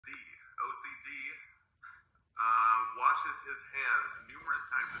OCD washes his hands numerous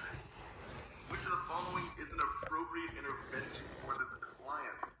times a day. Which of the following is an appropriate intervention for this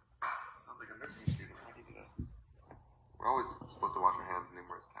client? Sounds like a nursing student. How do you do that? We're always supposed to wash our hands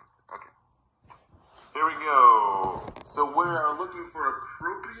numerous times. Okay. Here we go. So we are looking for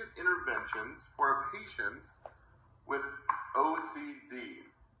appropriate interventions for a patient with OCD,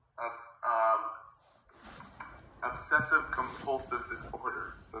 obsessive compulsive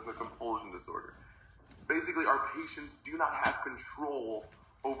disorder, obsessive compulsion disorder. Basically, our patients do not have control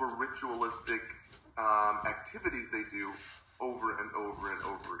over ritualistic activities they do over and over and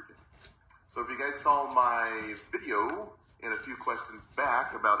over again. So if you guys saw my video in a few questions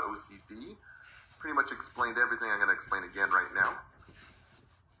back about OCD, pretty much explained everything I'm going to explain again right now.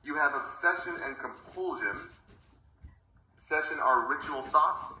 You have obsession and compulsion. Obsession are ritual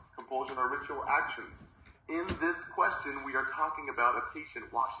thoughts, compulsion are ritual actions. In this question, we are talking about a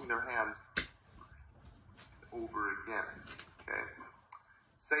patient washing their hands over again. Okay.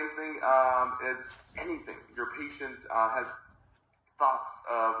 Same thing as anything. Your patient has thoughts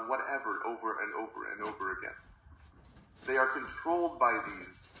of whatever over and over and over again. They are controlled by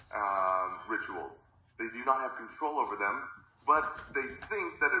these rituals. They do not have control over them, but they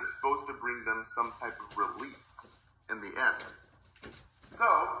think that it's supposed to bring them some type of relief in the end.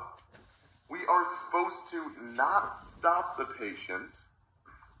 So, we are supposed to not stop the patient.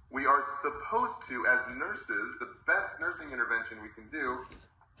 We are supposed to, as nurses, the best nursing intervention we can do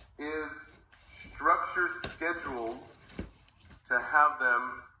is structure schedules to have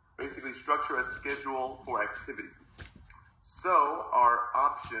them basically structure a schedule for activities. So our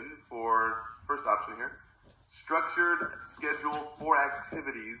first option here, structured schedule for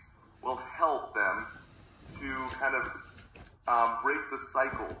activities will help them to kind of break the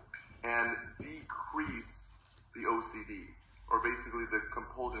cycle and decrease the OCD, or basically the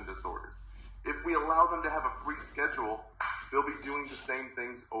compulsion disorders. If we allow them to have a free schedule, they'll be doing the same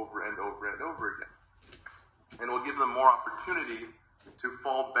things over and over and over again. And we'll give them more opportunity to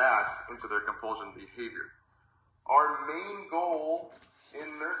fall back into their compulsion behavior. Our main goal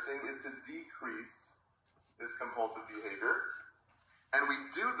in nursing is to decrease this compulsive behavior. And we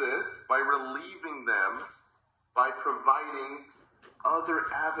do this by relieving them by providing other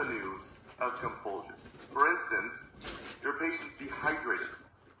avenues of compulsion. For instance, your patient's dehydrated.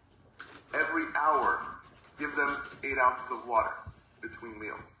 Every hour, give them 8 ounces of water between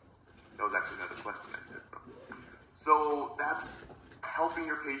meals. That was actually another question I did. So that's helping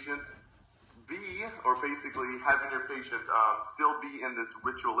your patient be, or basically having your patient still be in this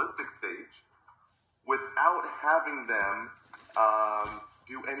ritualistic stage without having them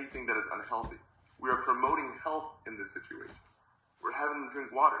do anything that is unhealthy. We are promoting health in this situation. We're having them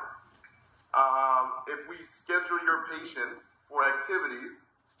drink water. If we schedule your patient for activities,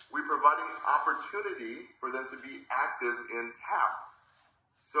 we're providing opportunity for them to be active in tasks.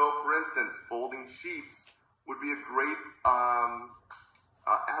 So, for instance, folding sheets would be a great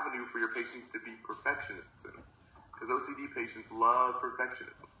avenue for your patients to be perfectionists in, because OCD patients love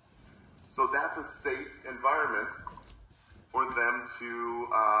perfectionism. So that's a safe environment for them to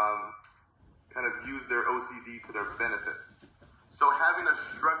kind of use their OCD to their benefit. So having a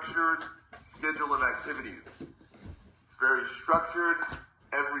structured schedule of activities, very structured,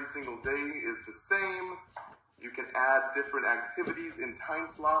 every single day is the same. You can add different activities in time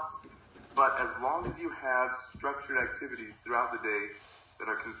slots, but as long as you have structured activities throughout the day that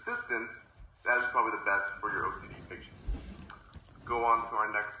are consistent, that is probably the best for your OCD patient. Let's go on to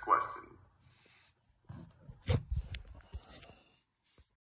our next question.